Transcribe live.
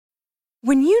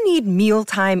When you need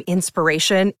mealtime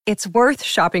inspiration, it's worth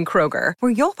shopping Kroger,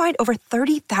 where you'll find over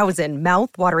 30,000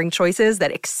 mouth-watering choices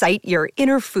that excite your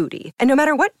inner foodie. And no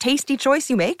matter what tasty choice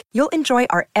you make, you'll enjoy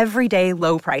our everyday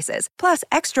low prices, plus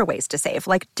extra ways to save,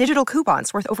 like digital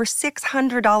coupons worth over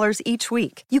 $600 each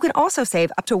week. You can also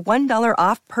save up to $1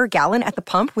 off per gallon at the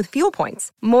pump with fuel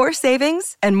points. More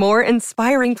savings and more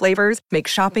inspiring flavors make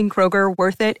shopping Kroger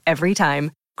worth it every time.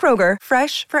 Kroger,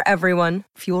 fresh for everyone.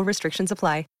 Fuel restrictions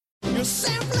apply. You're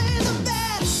simply the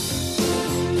best.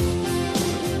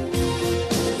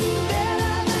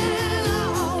 Better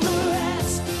than all the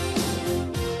rest.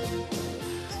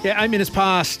 Yeah, 8 minutes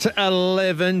past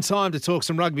 11. Time to talk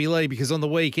some rugby league because on the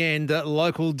weekend,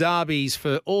 local derbies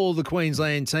for all the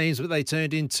Queensland teams, but they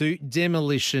turned into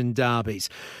demolition derbies.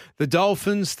 The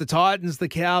Dolphins, the Titans, the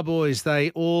Cowboys, they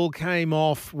all came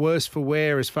off worse for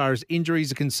wear as far as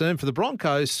injuries are concerned. For the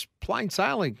Broncos, plain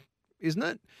sailing, isn't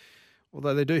it?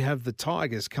 Although they do have the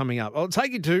Tigers coming up. I'll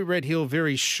take you to Red Hill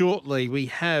very shortly. We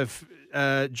have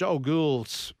Joel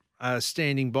Gould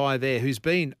standing by there, who's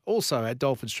been also at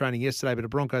Dolphins training yesterday, but at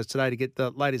Broncos today to get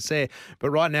the latest there.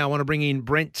 But right now I want to bring in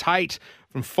Brent Tate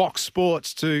from Fox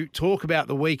Sports to talk about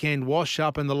the weekend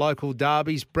wash-up and the local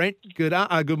derbies. Brent,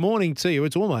 good morning to you.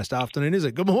 It's almost afternoon, is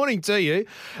it? Good morning to you.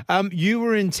 You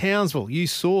were in Townsville. You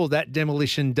saw that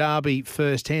demolition derby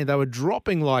firsthand. They were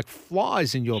dropping like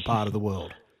flies in your part of the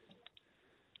world.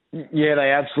 Yeah,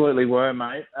 they absolutely were,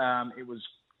 mate. It was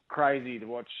crazy to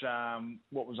watch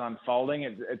what was unfolding.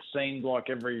 It seemed like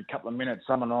every couple of minutes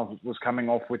someone else was coming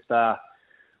off with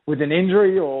an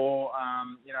injury or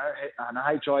an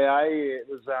HIA. It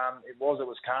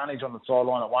was carnage on the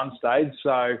sideline at one stage.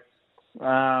 So,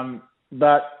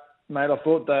 but mate, I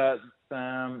thought that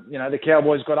the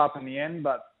Cowboys got up in the end,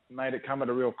 but made it come at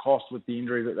a real cost with the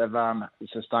injury that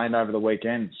they've sustained over the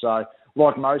weekend. So,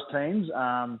 like most teams.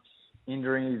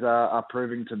 Injuries are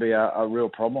proving to be a real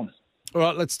problem. All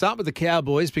right, let's start with the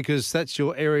Cowboys because that's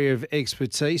your area of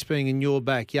expertise, being in your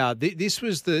backyard. This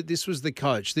was the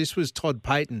coach. This was Todd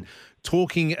Payten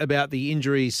talking about the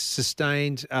injuries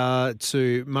sustained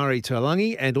to Murray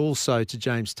Taulagi and also to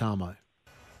James Tarmo.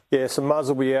 Yeah, so Muzz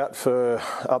will be out for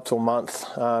up to a month.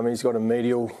 He's got a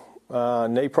medial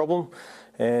knee problem.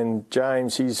 And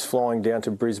James, he's flying down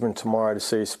to Brisbane tomorrow to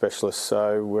see a specialist.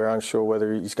 So we're unsure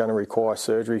whether he's going to require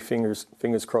surgery. Fingers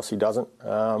crossed he doesn't.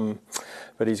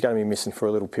 But he's going to be missing for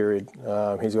a little period.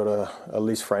 He's got a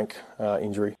Liz Frank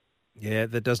injury. Yeah,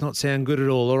 that does not sound good at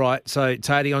all. All right, so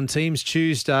Tate, on Teams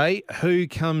Tuesday, who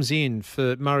comes in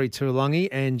for Murray Taulagi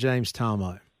and James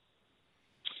Tarmo?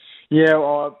 Yeah,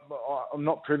 well, I'm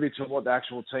not privy to what the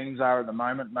actual teams are at the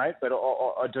moment, mate. But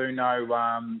I do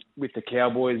know with the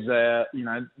Cowboys, they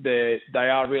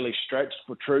are really stretched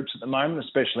for troops at the moment,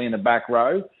 especially in the back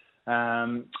row.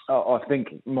 I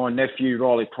think my nephew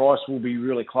Riley Price will be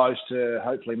really close to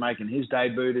hopefully making his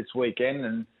debut this weekend.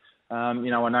 And I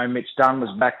know Mitch Dunn was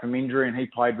back from injury and he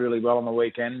played really well on the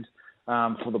weekend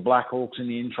for the Blackhawks in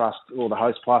the Intrust or the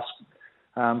Host Plus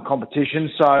competition.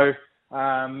 So.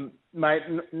 Mate,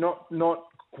 not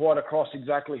quite across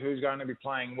exactly who's going to be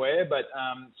playing where, but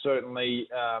certainly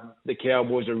the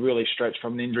Cowboys are really stretched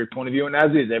from an injury point of view, and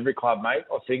as is every club, mate.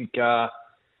 I think the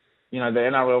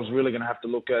NRL is really going to have to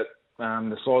look at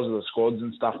the size of the squads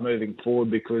and stuff moving forward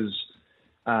because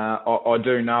I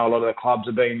do know a lot of the clubs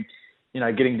have been,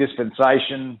 getting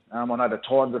dispensation. I know the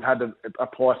Titans have had to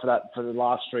apply for that for the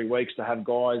last 3 weeks to have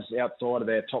guys outside of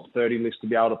their top 30 list to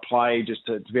be able to play, just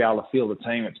to be able to field the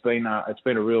team. It's been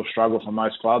a real struggle for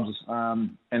most clubs,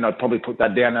 and I'd probably put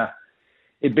that down to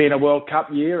it being a World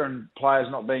Cup year and players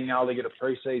not being able to get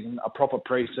a proper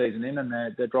pre-season in, and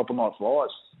they're dropping like flies.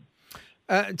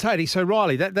 Tate, so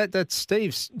Riley, that's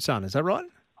Steve's son, is that right?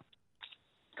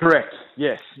 Correct.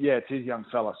 Yes. Yeah, it's his young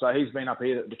fella. So he's been up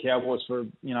here at the Cowboys for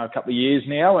a couple of years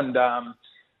now, and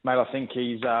mate, I think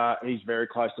he's very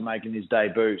close to making his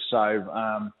debut. So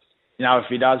if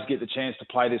he does get the chance to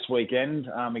play this weekend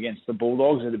against the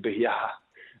Bulldogs, it'd be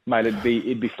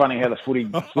it'd be funny how the footy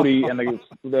and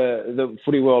the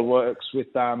footy world works with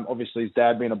obviously his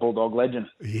dad being a Bulldog legend.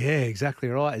 Yeah, exactly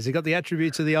right. Has he got the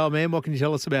attributes of the old man? What can you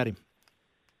tell us about him?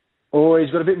 Oh,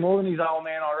 he's got a bit more than his old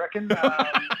man, I reckon.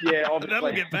 Yeah, obviously.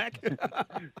 That'll get back.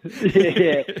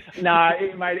 Yeah. No,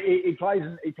 mate, he plays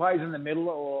in the middle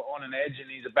or on an edge, and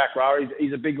he's a back rower.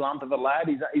 He's a big lump of a lad.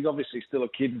 He's obviously still a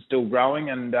kid and still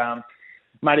growing, and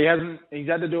mate, he's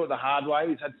had to do it the hard way.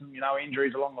 He's had some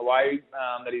injuries along the way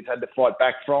that he's had to fight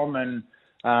back from, and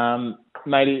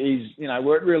mate, he's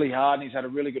worked really hard, and he's had a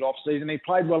really good off season. He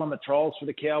played well in the trials for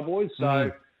the Cowboys,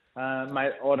 so.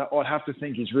 mate, I'd have to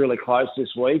think he's really close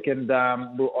this week, and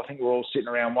I think we're all sitting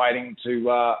around waiting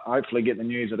to hopefully get the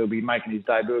news that he'll be making his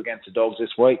debut against the Dogs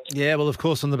this week. Yeah, well, of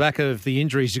course, on the back of the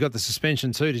injuries, you got the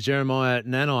suspension too to Jeremiah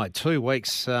Nanai, 2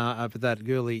 weeks over that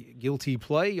guilty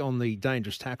plea on the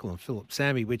dangerous tackle on Philip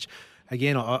Sammy, which,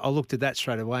 again, I looked at that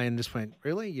straight away and just went,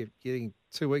 really? You're getting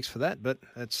 2 weeks for that? But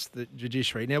that's the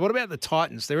judiciary. Now, what about the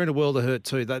Titans? They're in a world of hurt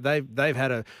too. They've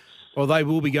had they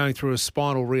will be going through a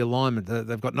spinal realignment.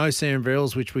 They've got no Sam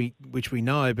Verrills, which we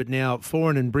know, but now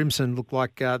Foran and Brimson look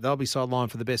like they'll be sidelined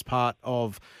for the best part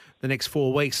of the next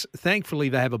 4 weeks. Thankfully,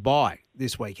 they have a bye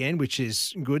this weekend, which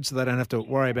is good, so they don't have to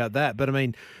worry about that. But, I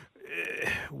mean,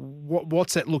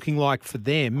 what's that looking like for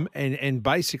them and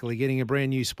basically getting a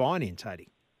brand new spine in, Tate?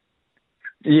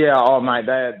 Yeah, mate,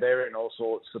 they're in all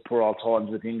sorts of poor old times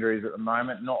with injuries at the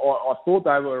moment. And I thought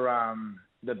they were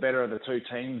the better of the two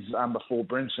teams before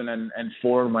Brimson and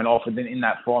Foran went off. And then in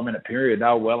that 5-minute period, they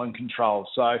were well in control.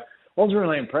 So I was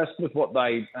really impressed with what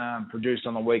they produced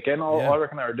on the weekend. I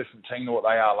reckon they're a different team to what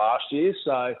they are last year.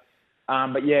 So,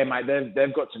 but yeah, mate,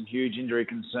 they've got some huge injury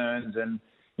concerns. And,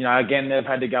 you know, again, they've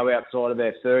had to go outside of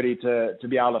their 30 to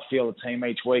be able to field a team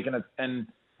each week. And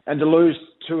to lose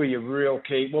two of your real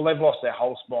key, well, they've lost their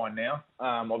whole spine now,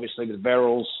 obviously with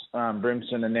Verrills,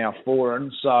 Brimson, and now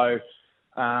Foran. So,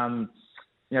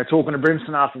 you know, talking to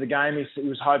Brimson after the game, he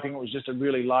was hoping it was just a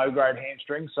really low-grade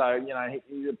hamstring. So, you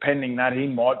know, pending that, he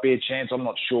might be a chance. I'm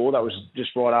not sure. That was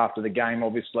just right after the game,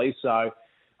 obviously. So,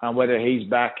 whether he's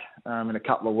back in a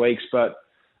couple of weeks. But,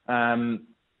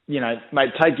 you know, mate,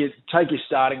 take your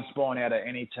starting spine out of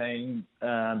any team,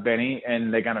 Benny,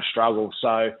 and they're going to struggle.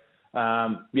 So,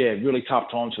 really tough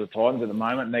times for the Titans at the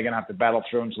moment, and they're going to have to battle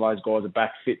through until those guys are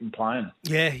back fit and playing.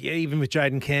 Yeah, even with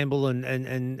Jaden Campbell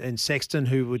and Sexton,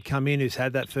 who would come in, who's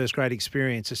had that first grade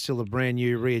experience, is still a brand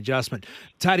new readjustment.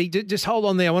 Tate, just hold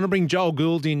on there. I want to bring Joel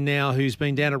Gould in now, who's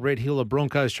been down at Red Hill of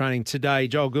Broncos training today.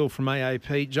 Joel Gould from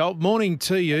AAP. Joel, morning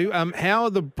to you. How are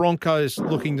the Broncos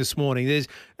looking this morning?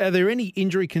 Are there any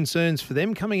injury concerns for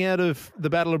them coming out of the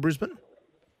Battle of Brisbane?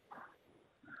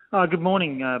 Good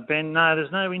morning, Ben. No,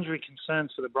 there's no injury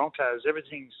concerns for the Broncos.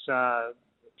 Everything's,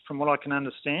 from what I can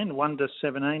understand, 1 to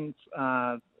 17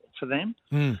 for them.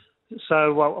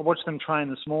 So I watched them train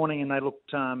this morning and they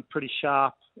looked pretty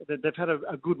sharp. They've had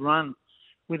a good run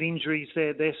with injuries.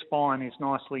 Their spine is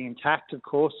nicely intact, of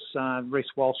course. Reece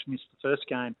Walsh missed the first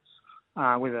game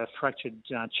with a fractured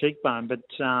cheekbone. But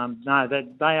no,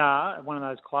 they are one of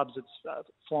those clubs that's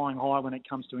flying high when it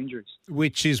comes to injuries.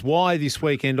 Which is why this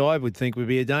weekend I would think would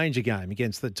be a danger game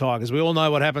against the Tigers. We all know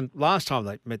what happened last time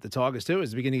they met the Tigers too. It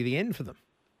was the beginning of the end for them.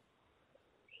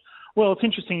 Well, it's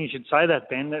interesting you should say that,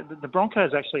 Ben. The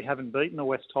Broncos actually haven't beaten the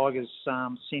West Tigers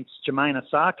since Jermaine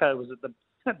Asako was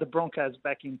at the Broncos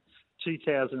back in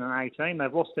 2018.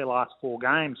 They've lost their last 4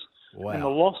 games. Wow. And the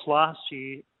loss last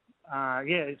year,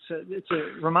 it's a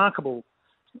remarkable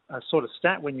sort of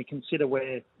stat when you consider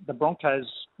where the Broncos,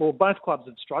 well, both clubs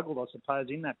had struggled, I suppose,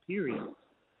 in that period.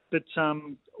 But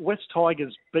West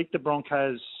Tigers beat the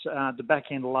Broncos the back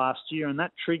end of last year, and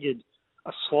that triggered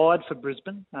a slide for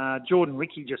Brisbane. Jordan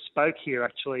Rickey just spoke here,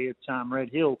 actually, at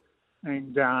Red Hill,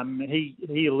 and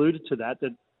he alluded to that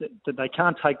they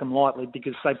can't take them lightly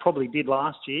because they probably did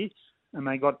last year, and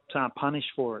they got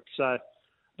punished for it. So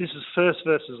this is first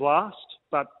versus last.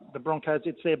 But the Broncos,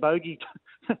 it's their bogey.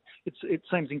 It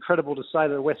seems incredible to say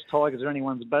that the West Tigers are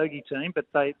anyone's bogey team, but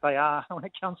they are when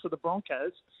it comes to the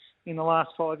Broncos in the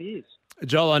last 5 years.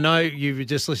 Joel, I know you were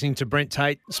just listening to Brent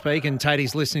Tate speak, and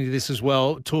Tate's listening to this as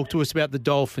well. Talk to us about the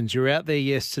Dolphins. You're out there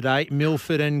yesterday.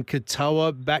 Milford and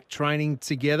Katoa back training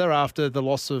together after the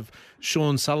loss of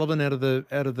Sean Sullivan out of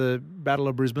the Battle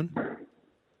of Brisbane.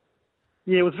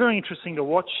 Yeah, it was very interesting to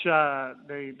watch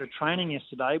the training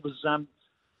yesterday. It was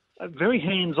very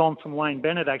hands-on from Wayne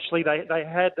Bennett. Actually, they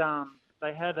had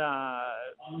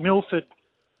Milford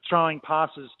throwing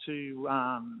passes to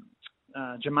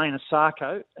Jermaine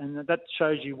Asako, and that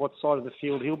shows you what side of the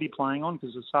field he'll be playing on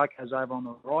because Asako's over on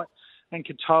the right, and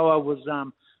Katoa was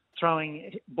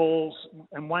throwing balls,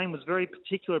 and Wayne was very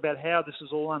particular about how this is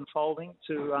all unfolding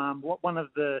to one of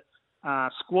the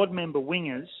squad member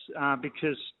wingers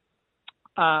because.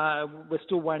 We're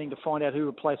still waiting to find out who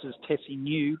replaces Tessie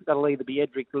New. That'll either be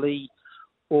Edric Lee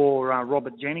or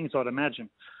Robert Jennings, I'd imagine.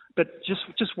 But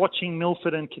just watching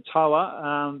Milford and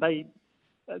Katoa,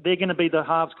 they're going to be the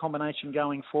halves combination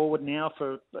going forward now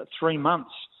for 3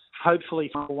 months, hopefully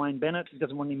for Wayne Bennett. He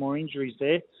doesn't want any more injuries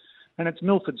there. And it's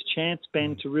Milford's chance,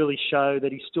 Ben, to really show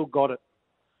that he's still got it.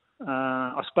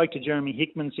 I spoke to Jeremy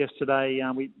Hickmans yesterday.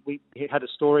 We had a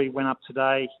story went up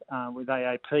today with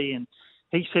AAP, and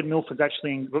he said Milford's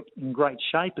actually in great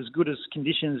shape, as good as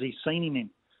conditions he's seen him in.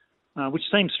 which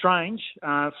seems strange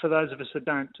for those of us that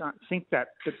don't think that.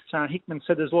 But Hickman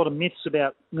said there's a lot of myths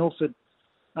about Milford,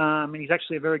 and he's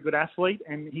actually a very good athlete,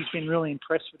 and he's been really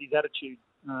impressed with his attitude.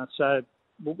 So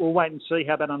we'll wait and see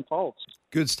how that unfolds.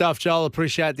 Good stuff, Joel.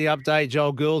 Appreciate the update.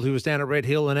 Joel Gould, who was down at Red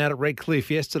Hill and out at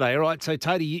Redcliffe yesterday. All right, so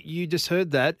Tate, you just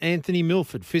heard that. Anthony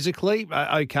Milford, physically,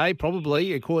 okay,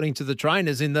 probably, according to the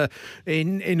trainers, in a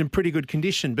pretty good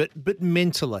condition, but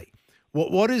mentally,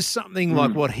 what is something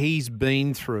like what he's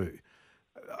been through?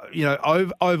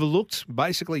 Overlooked,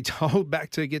 basically told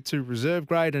back to get to reserve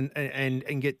grade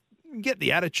and get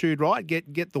the attitude right,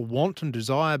 get the want and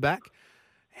desire back.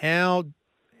 How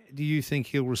do you think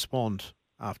he'll respond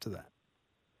after that?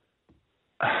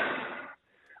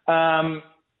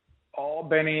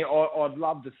 Benny, I'd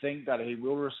love to think that he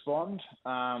will respond,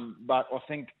 but I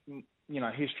think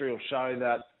history will show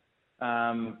that.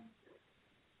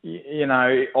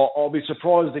 I'll be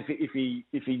surprised if he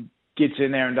gets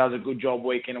in there and does a good job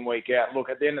week in and week out. Look,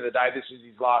 at the end of the day, this is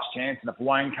his last chance, and if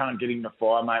Wayne can't get him to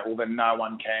fire, mate, well then no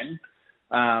one can.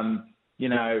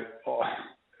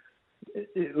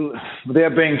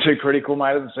 Without being too critical,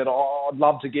 mate, as I said, I'd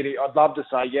love to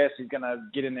say yes, he's going to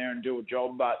get in there and do a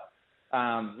job, but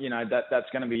that's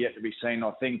going to be yet to be seen.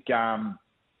 I think time's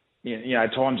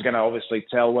going to obviously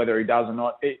tell whether he does or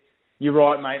not. You're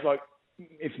right, mate. Like,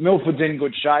 if Milford's in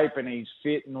good shape and he's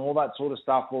fit and all that sort of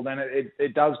stuff, well, then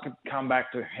it does come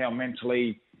back to how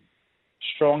mentally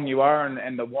strong you are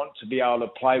and the want to be able to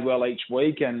play well each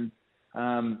week. And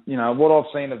what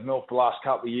I've seen of Milf the last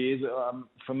couple of years,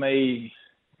 for me,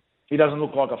 he doesn't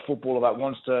look like a footballer that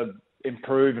wants to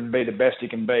improve and be the best he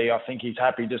can be. I think he's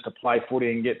happy just to play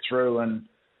footy and get through. And,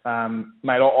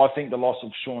 mate, I think the loss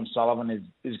of Sean Sullivan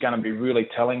is going to be really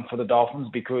telling for the Dolphins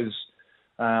because,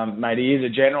 mate, he is a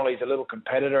general. He's a little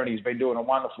competitor and he's been doing a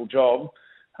wonderful job.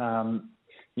 And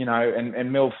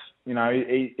Milf,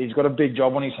 he's got a big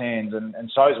job on his hands,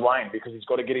 and so is Wayne because he's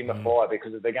got to get him the fire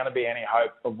because if they're going to be any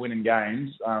hope of winning games,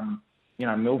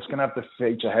 Milf's going to have to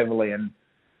feature heavily. And,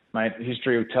 mate,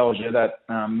 history tells you that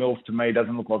Milf, to me,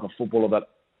 doesn't look like a footballer that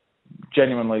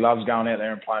genuinely loves going out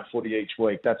there and playing footy each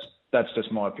week. That's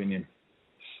just my opinion.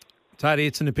 Tate,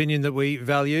 it's an opinion that we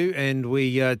value and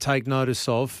we take notice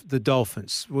of. The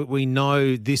Dolphins, we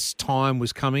know this time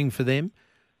was coming for them.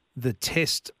 The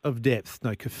test of depth.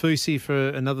 No Kafusi for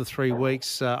another 3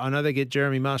 weeks. I know they get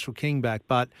Jeremy Marshall-King back,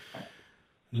 but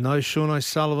no Sean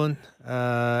O'Sullivan.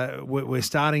 We're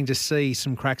starting to see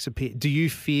some cracks appear. Do you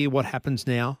fear what happens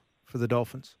now for the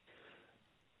Dolphins?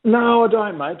 No, I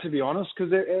don't, mate, to be honest,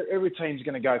 because every team's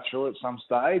going to go through it at some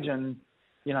stage. And,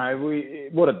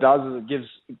 what it does is it gives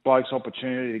blokes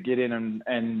opportunity to get in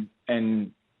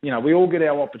and we all get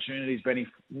our opportunities, Benny,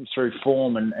 through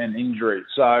form and injury.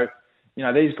 So,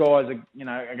 these guys are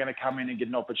going to come in and get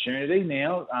an opportunity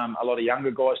now. A lot of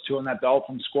younger guys too in that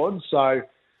Dolphins squad. So,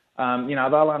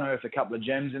 they'll unearth a couple of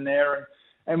gems in there.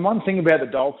 And one thing about the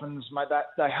Dolphins, mate, that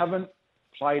they haven't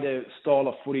played a style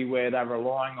of footy where they're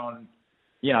relying on,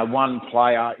 one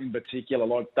player in particular.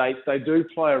 Like they do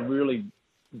play a really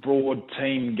broad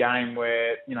team game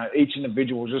where, each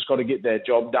individual's just got to get their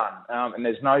job done. And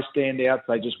there's no standouts.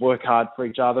 They just work hard for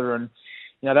each other. And,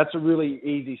 that's a really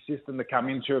easy system to come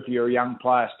into if you're a young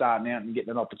player starting out and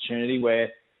getting an opportunity where,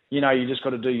 you just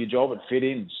got to do your job and fit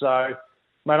in. So,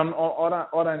 mate,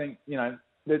 I don't think,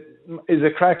 is the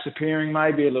cracks appearing?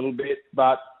 Maybe a little bit,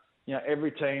 but,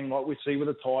 every team, like we see with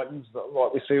the Titans,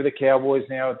 like we see with the Cowboys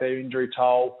now with their injury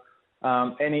toll,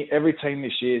 every team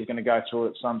this year is going to go through it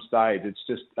at some stage. It's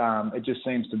just, it just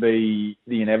seems to be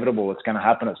the inevitable. It's going to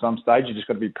happen at some stage. You just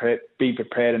got to be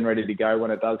prepared and ready to go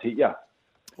when it does hit you.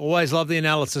 Always love the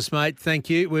analysis, mate. Thank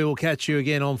you. We will catch you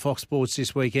again on Fox Sports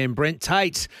this weekend. Brent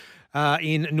Tate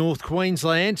in North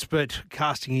Queensland, but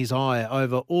casting his eye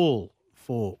over all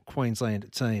 4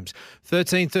 Queensland teams.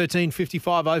 13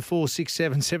 55 04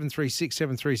 67 736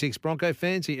 736. Bronco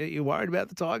fans, are you worried about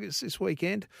the Tigers this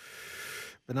weekend?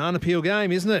 Banana peel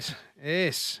game, isn't it?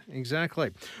 Yes, exactly.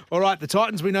 All right, the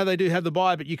Titans, we know they do have the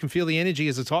bye, but you can feel the energy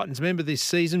as a Titans member this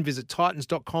season. Visit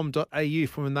titans.com.au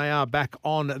for when they are back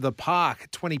on the park,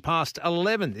 20 past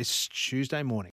 11 this Tuesday morning.